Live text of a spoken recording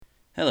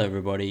Hello,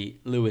 everybody.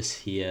 Lewis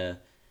here.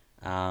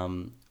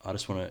 I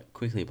just want to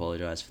quickly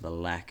apologise for the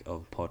lack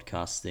of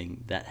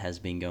podcasting that has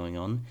been going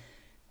on.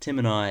 Tim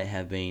and I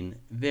have been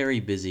very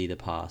busy the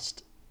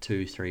past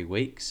 2-3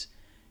 weeks,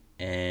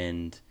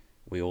 and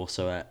we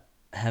also are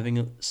having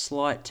a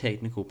slight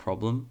technical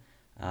problem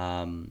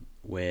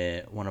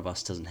where one of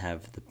us doesn't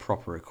have the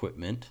proper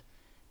equipment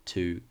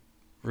to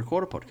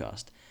record a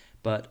podcast.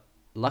 But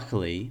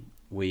luckily,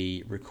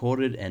 we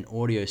recorded an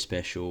audio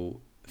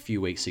special a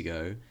few weeks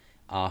ago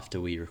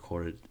after we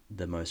recorded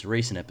the most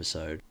recent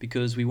episode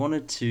because we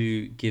wanted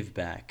to give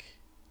back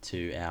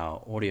to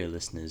our audio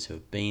listeners who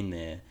have been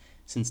there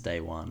since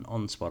day one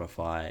on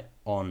Spotify,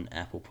 on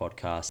Apple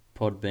Podcasts,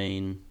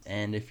 Podbean,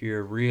 and if you're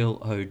a real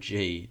OG,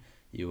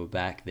 you were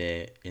back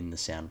there in the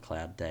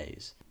SoundCloud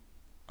days.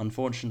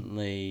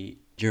 Unfortunately,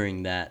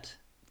 during that,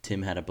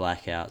 Tim had a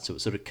blackout, so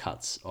it sort of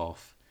cuts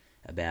off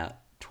about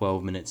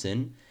 12 minutes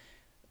in,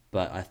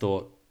 but I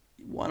thought,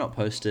 why not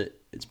post it?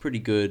 It's pretty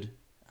good.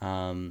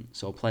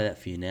 So I'll play that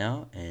for you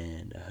now,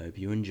 and I hope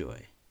you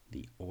enjoy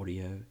the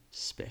audio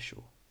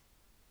special.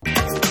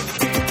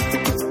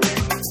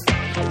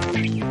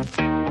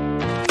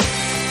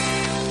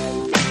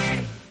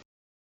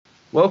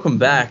 Welcome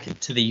back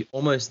to the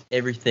Almost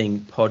Everything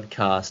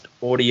podcast,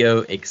 audio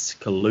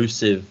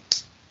exclusive.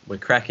 We're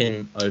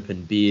cracking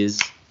open beers.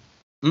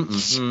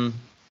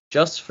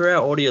 Just for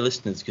our audio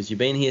listeners, because you've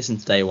been here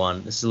since day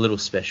one. This is a little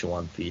special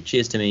one for you.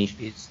 Cheers to me.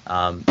 Cheers.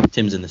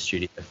 Tim's in the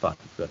studio. Fuck,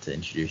 I forgot to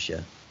introduce you.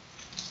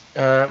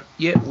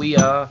 Yeah, we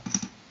are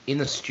in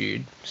the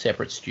stud,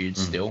 separate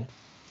studs still.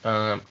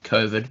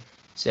 COVID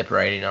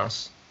separating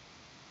us.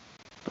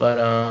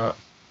 But,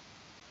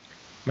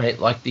 mate,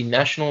 like the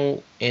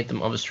national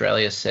anthem of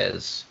Australia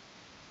says,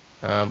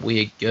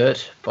 we are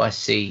girt by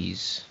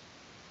seas,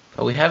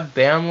 but we have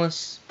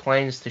boundless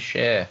plains to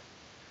share.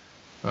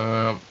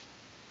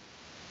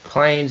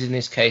 Plains in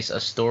this case are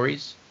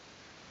stories,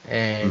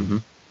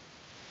 and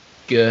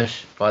girt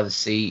by the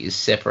sea is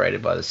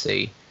separated by the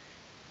sea.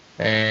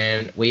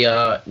 And we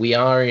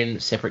are in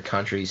separate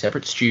countries,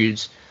 separate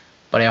studs,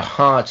 but our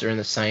hearts are in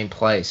the same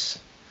place,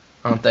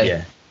 aren't they?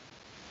 Yeah.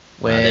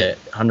 They're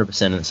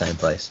 100% in the same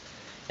place.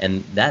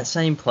 And that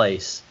same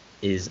place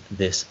is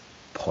this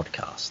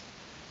podcast.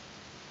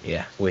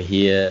 Yeah. We're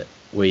here.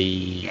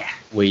 We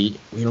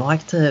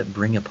like to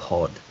bring a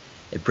pod.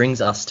 It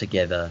brings us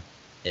together.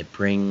 It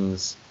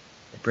brings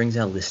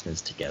our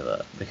listeners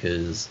together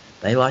because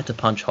they like to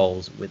punch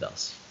holes with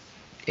us.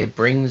 It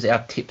brings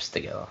our tips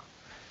together.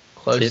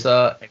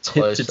 Closer and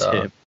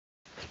closer.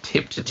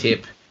 Tip to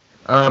tip.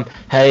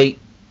 Hey,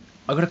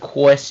 I got a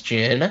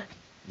question.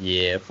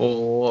 Yeah.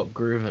 For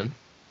Grooven.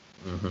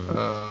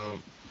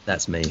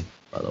 That's me,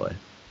 by the way.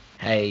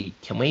 Hey,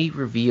 can we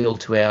reveal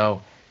to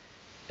our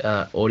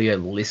audio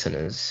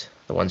listeners,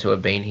 the ones who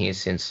have been here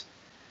since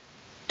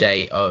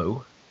day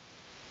O,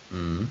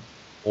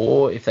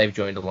 or if they've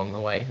joined along the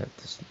way,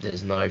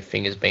 there's no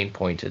fingers being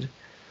pointed.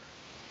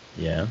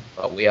 Yeah.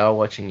 But we are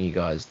watching you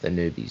guys, the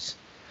newbies.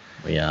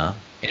 We are.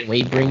 And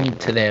we bring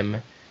to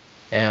them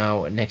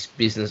our next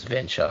business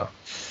venture.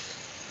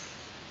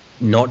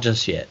 Not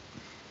just yet.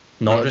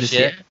 Not just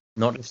yet. yet?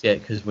 Not just yet,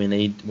 because we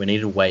need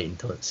to wait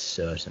until it's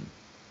certain.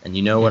 And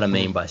you know what I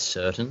mean by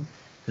certain?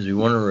 Because we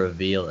want to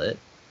reveal it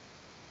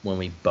when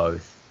we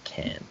both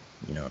can.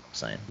 You know what I'm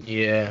saying?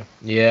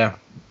 Yeah.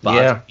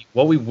 But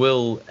what we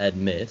will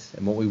admit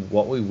and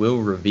what we will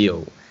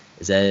reveal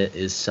is there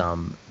is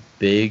some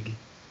big.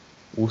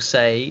 We'll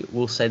say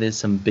there's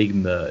some big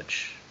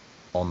merch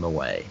on the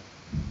way.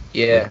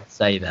 Yeah. We'll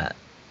say that.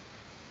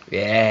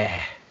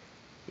 Yeah.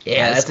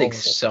 Yeah, that's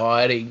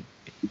exciting.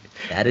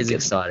 That is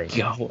exciting.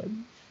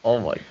 Going. Oh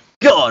my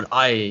god,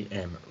 I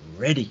am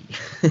ready.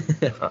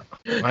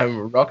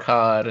 I'm rock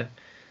hard,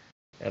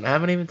 and I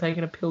haven't even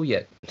taken a pill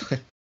yet.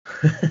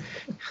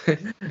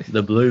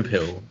 The blue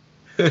pill.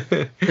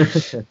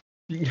 The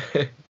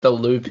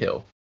Lou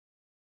pill.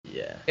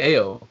 Yeah.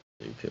 Ew.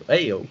 Blue pill.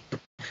 Ew.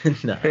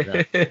 No.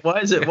 Why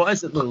is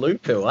it the blue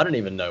pill? I don't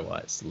even know why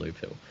it's the blue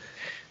pill.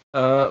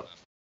 No,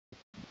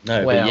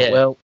 wow, but yeah,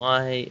 well,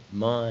 my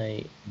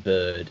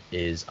bird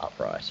is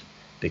upright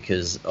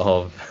because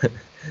of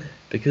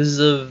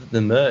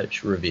the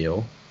merch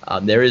reveal.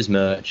 There is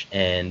merch,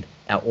 and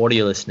our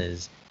audio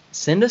listeners,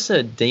 send us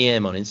a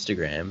DM on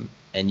Instagram,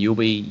 and you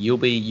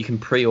can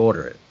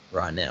pre-order it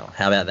right now.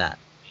 How about that?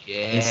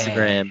 Yeah.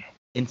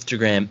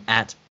 Instagram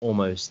at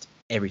Almost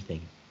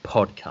Everything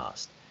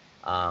Podcast.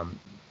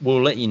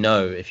 We'll let you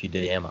know if you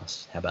DM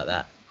us. How about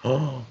that?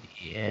 Oh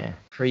yeah.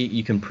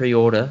 You can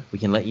pre-order. We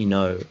can let you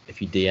know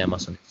if you DM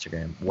us on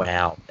Instagram.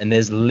 Wow. And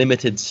there's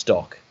limited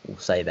stock. We'll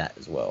say that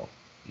as well.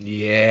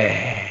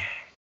 Yeah.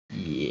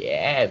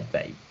 Yeah,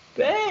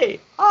 baby.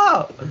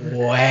 Oh.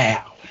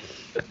 Wow.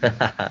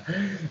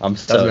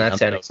 Doesn't that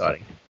sound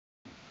exciting?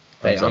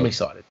 Hey, I'm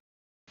excited.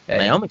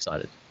 Hey, I'm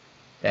excited.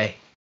 Hey,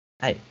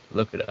 Hey,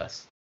 look at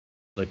us.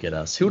 look at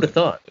us. Who would have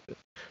thought?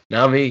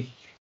 Not me.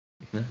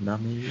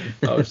 Not me.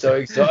 I'm so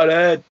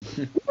excited.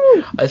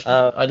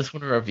 I just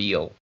want to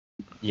reveal.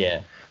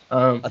 Yeah.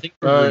 I think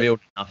we've revealed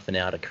enough for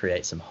now to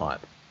create some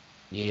hype.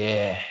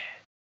 Yeah.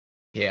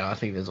 Yeah, I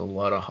think there's a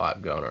lot of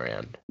hype going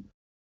around.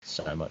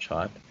 So much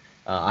hype.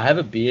 I have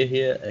a beer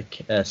here,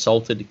 a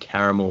salted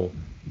caramel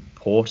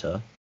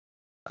porter.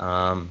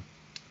 Um,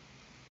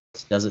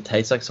 does it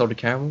taste like salted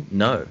caramel?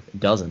 No, it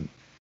doesn't.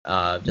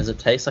 Does it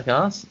taste like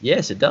ass?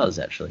 Yes, it does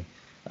actually.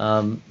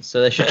 So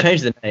they should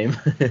change the name.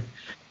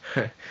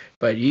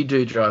 But you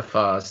do drive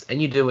fast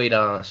and you do eat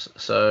ass,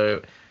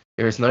 so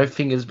there is no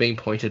fingers being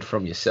pointed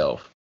from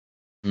yourself.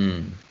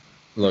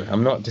 Look,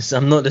 I'm not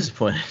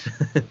disappointed.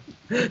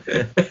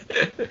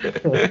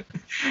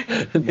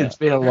 It's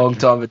been a long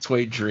time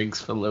between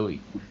drinks for Louis.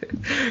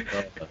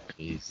 Oh,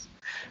 jeez.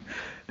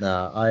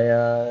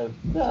 I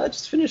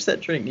just finished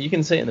that drink. You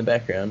can see it in the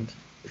background.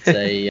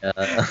 It's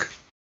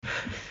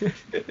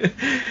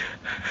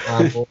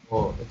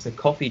it's a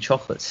coffee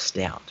chocolate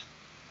stout.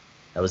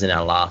 That was in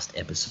our last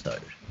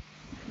episode.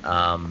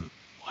 Wow.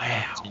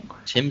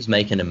 Tim's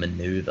making a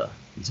maneuver.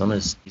 He's on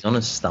his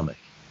stomach.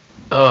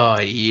 Oh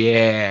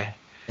yeah,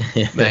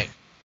 mate.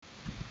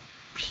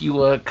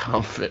 Pure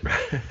comfort.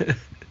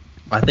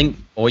 I think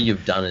all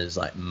you've done is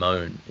like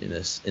moan in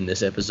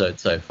this episode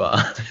so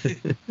far.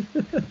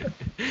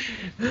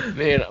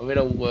 Man, I'm in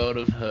a world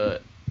of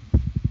hurt.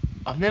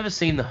 I've never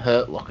seen the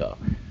Hurt Locker,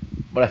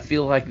 but I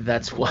feel like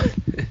that's what.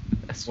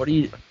 What are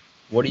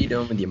you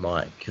doing with your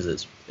mic?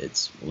 Because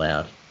it's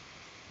loud.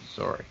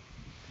 Sorry.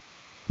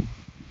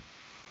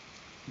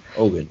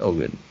 All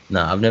good.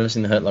 No, I've never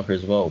seen the Hurt Locker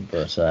as well,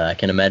 but I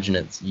can imagine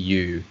it's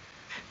you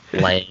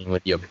laying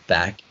with your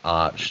back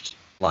arched,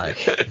 like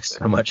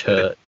so much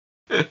hurt.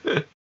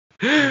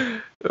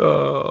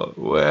 Oh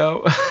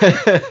well.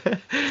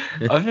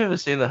 I've never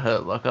seen the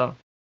Hurt Locker.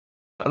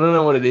 I don't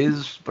know what it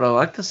is, but I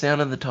like the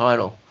sound of the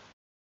title.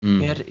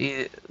 Get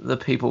the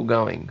people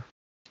going.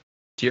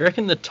 Do you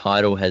reckon the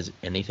title has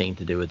anything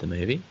to do with the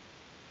movie?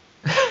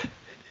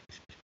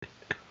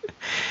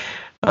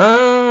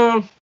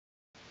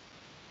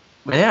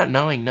 Without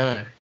knowing,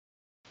 no.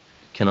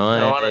 Can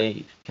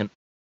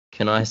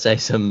I say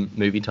some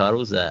movie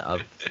titles that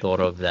I've thought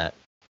of that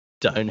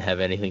don't have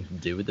anything to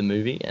do with the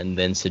movie, and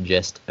then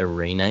suggest a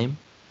rename?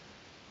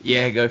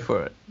 Yeah, go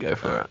for it.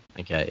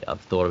 Okay,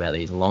 I've thought about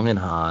these long and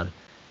hard,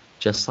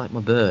 just like my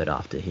bird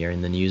after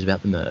hearing the news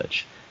about the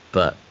merge.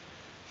 But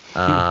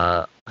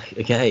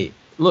okay,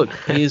 look,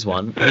 here's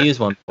one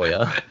for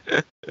you.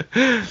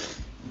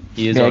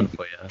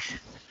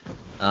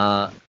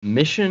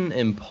 Mission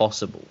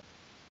Impossible,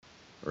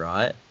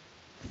 right?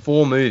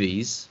 4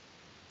 movies,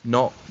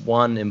 not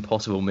one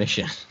impossible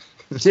mission.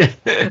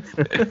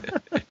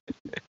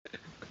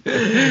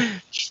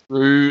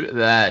 True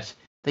that.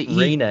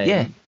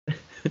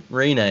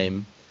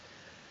 Rename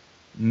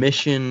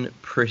Mission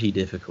Pretty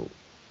Difficult.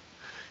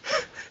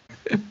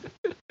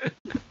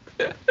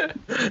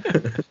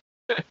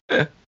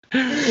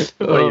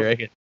 What do you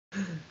reckon?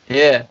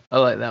 Yeah, I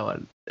like that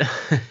one.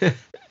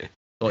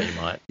 Thought you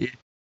might.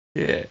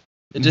 Yeah.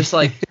 It's just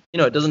like,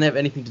 it doesn't have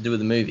anything to do with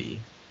the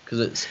movie, because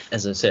it's,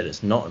 as I said,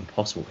 it's not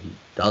impossible. He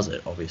does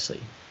it,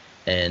 obviously.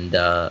 And,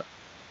 I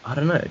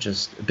don't know,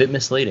 just a bit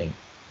misleading,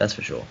 that's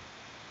for sure.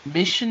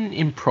 Mission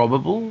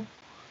Improbable?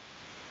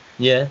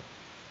 Yeah.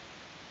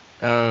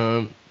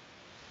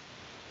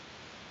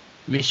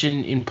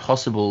 Mission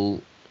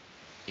Impossible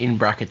in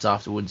brackets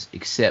afterwards,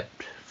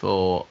 except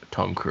for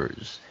Tom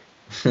Cruise.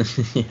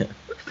 Yeah.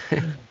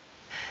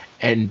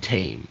 And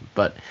team,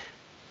 but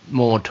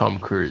more Tom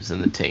Cruise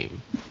than the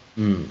team.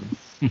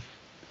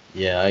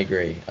 Yeah, I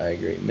agree.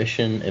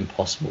 Mission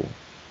Impossible,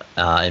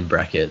 in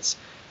brackets,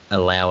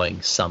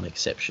 allowing some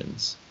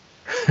exceptions.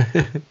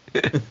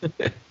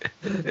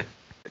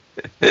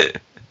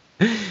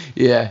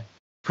 Yeah,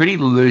 pretty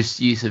loose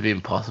use of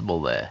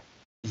impossible there.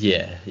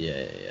 Yeah.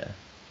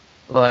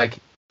 Like,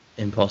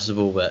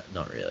 impossible, but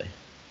not really.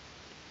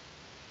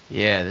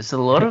 Yeah, there's a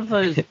lot of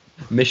those.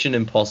 Mission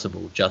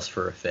Impossible, just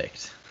for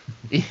effect.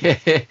 Yeah,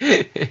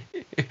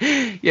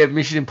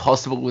 Mission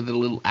Impossible with a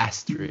little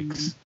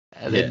asterisk,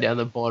 and then down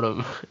the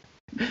bottom,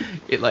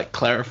 it like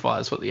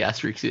clarifies what the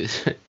asterisk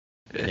is.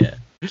 Yeah.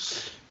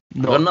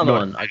 Not another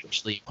one.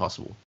 Actually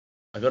impossible.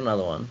 I got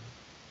another one.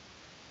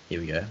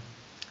 Here we go.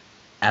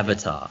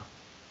 Avatar.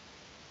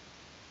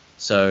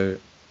 So,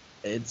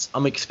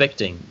 I'm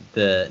expecting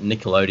the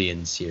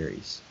Nickelodeon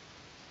series.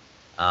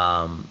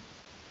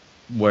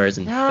 Whereas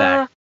in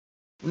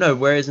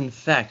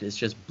fact it's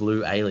just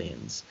Blue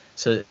Aliens.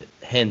 So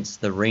hence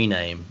the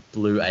rename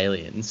Blue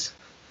Aliens.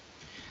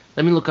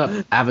 Let me look up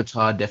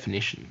Avatar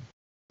definition.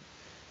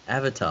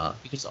 Avatar.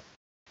 Because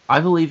I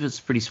believe it's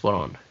pretty spot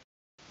on.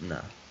 No.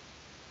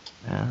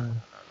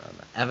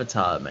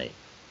 Avatar, mate.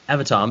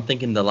 Avatar, I'm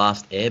thinking The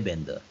Last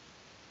Airbender.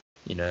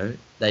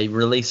 They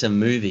release a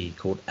movie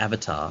called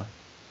Avatar.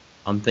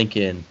 I'm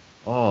thinking,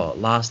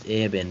 Last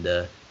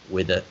Airbender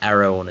with an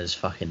arrow on his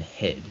fucking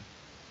head.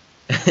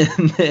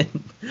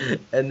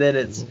 and then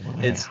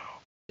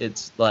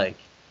it's like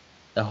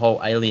a whole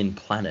alien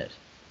planet,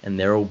 and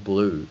they're all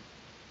blue,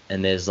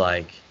 and there's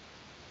like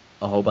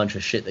a whole bunch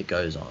of shit that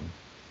goes on.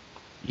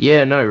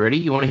 Yeah, no, ready?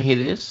 You want to hear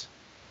this?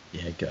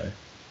 Yeah, go.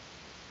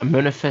 A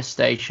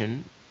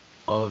manifestation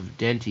of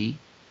Denti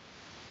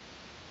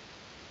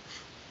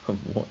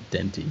What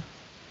Denti?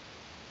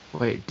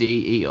 Wait,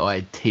 Deity.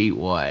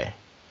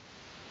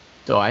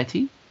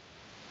 Deity?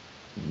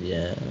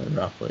 Yeah,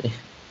 roughly.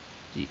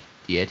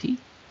 Deity?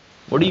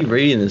 What are you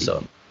reading this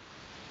on?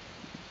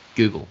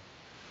 Google.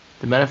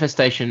 The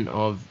manifestation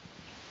of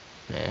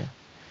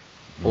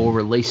or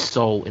released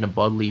soul in a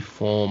bodily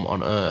form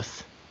on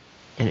earth.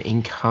 An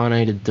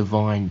incarnated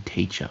divine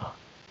teacher.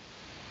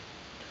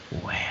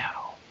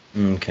 Wow.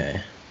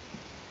 Okay.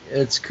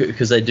 It's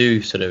because they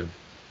do sort of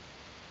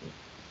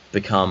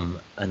become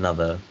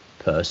another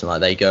person. Like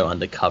they go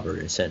undercover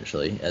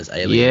essentially as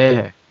aliens.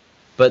 Yeah.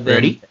 But then,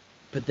 Ready?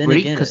 but then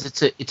Ready? again, Because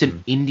it's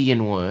an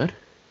Indian word.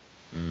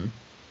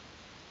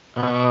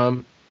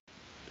 Mm.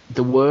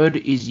 The word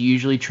is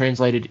usually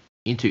translated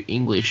into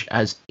English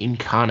as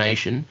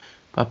incarnation,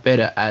 but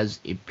better as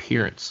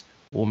appearance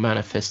or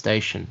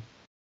manifestation.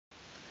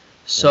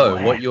 So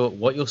Wow.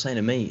 what you're saying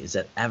to me is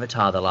that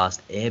Avatar: The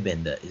Last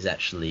Airbender is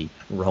actually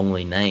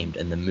wrongly named,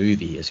 and the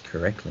movie is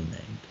correctly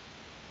named.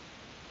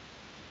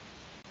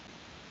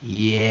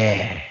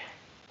 Yeah.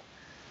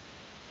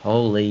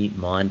 Holy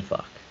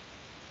mindfuck!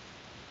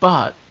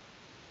 But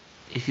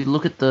if you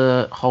look at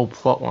the whole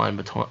plot line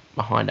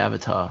behind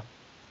Avatar,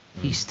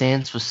 he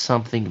stands for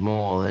something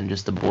more than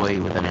just a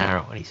boy with an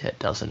arrow in his head,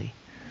 doesn't he?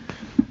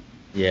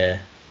 Yeah,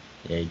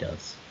 yeah, he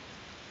does.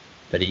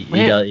 But he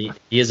Where? does.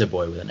 He is a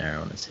boy with an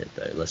arrow on his head,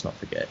 though. Let's not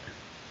forget.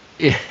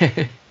 Yeah.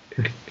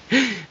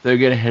 Don't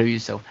get ahead of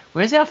yourself.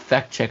 Where's our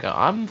fact checker?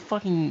 I'm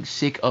fucking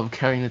sick of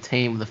carrying the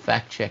team with the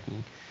fact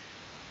checking.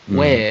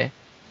 Where?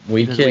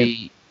 We Because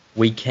can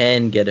we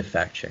can get a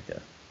fact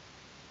checker.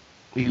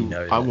 You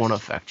know I this. want a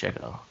fact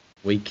checker.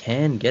 We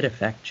can get a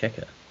fact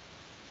checker.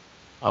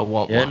 I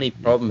want The one only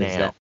problem is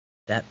now.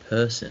 that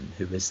person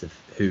who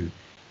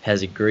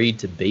has agreed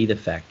to be the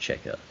fact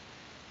checker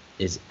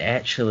is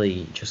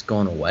actually just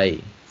gone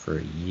away for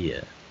a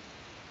year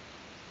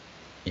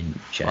in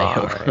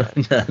jail.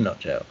 No, not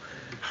jail.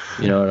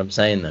 You know what I'm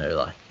saying though?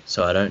 Like,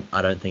 so I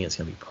don't think it's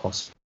gonna be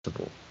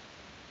possible.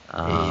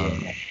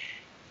 Yeah.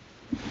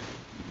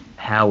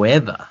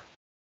 However,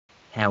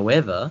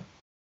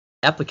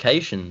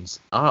 applications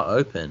are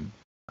open.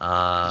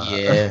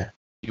 Yeah.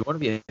 If you want to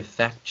be a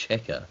fact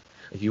checker,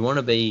 if you want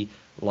to be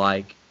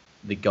like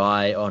the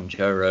guy on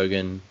Joe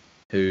Rogan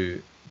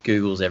who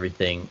Googles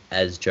everything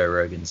as Joe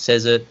Rogan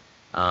says it,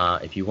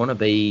 if you want to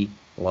be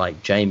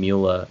like Jay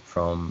Mueller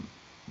from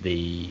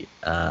the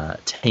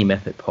Team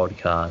Effort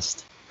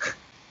podcast,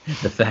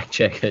 the fact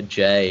checker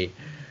Jay,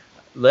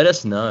 let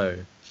us know.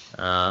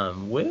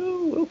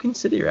 We'll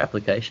consider your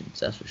applications,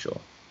 that's for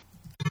sure.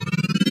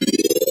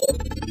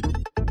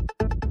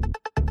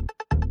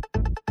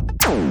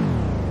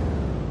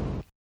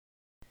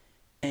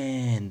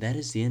 And that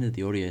is the end of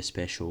the audio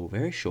special.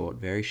 Very short,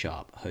 very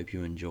sharp. Hope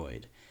you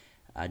enjoyed.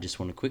 I just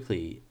want to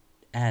quickly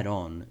add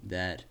on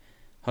that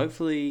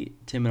hopefully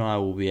Tim and I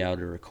will be able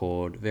to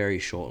record very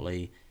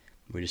shortly.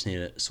 We just need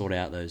to sort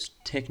out those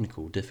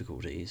technical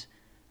difficulties.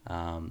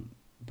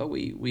 But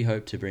we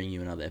hope to bring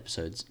you another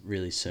episodes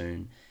really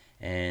soon.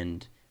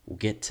 And we'll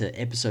get to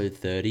episode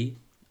 30.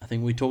 I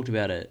think we talked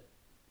about it.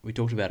 We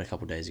talked about it a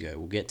couple of days ago.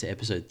 We'll get to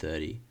episode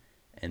 30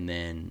 and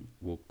then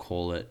we'll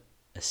call it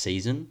a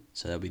season.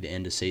 So that'll be the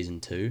end of season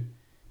 2.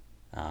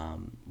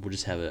 We'll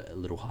just have a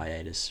little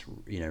hiatus,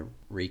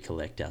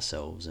 recollect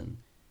ourselves, and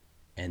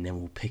then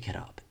we'll pick it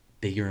up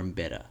bigger and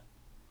better.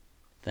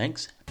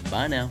 Thanks.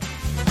 Bye now.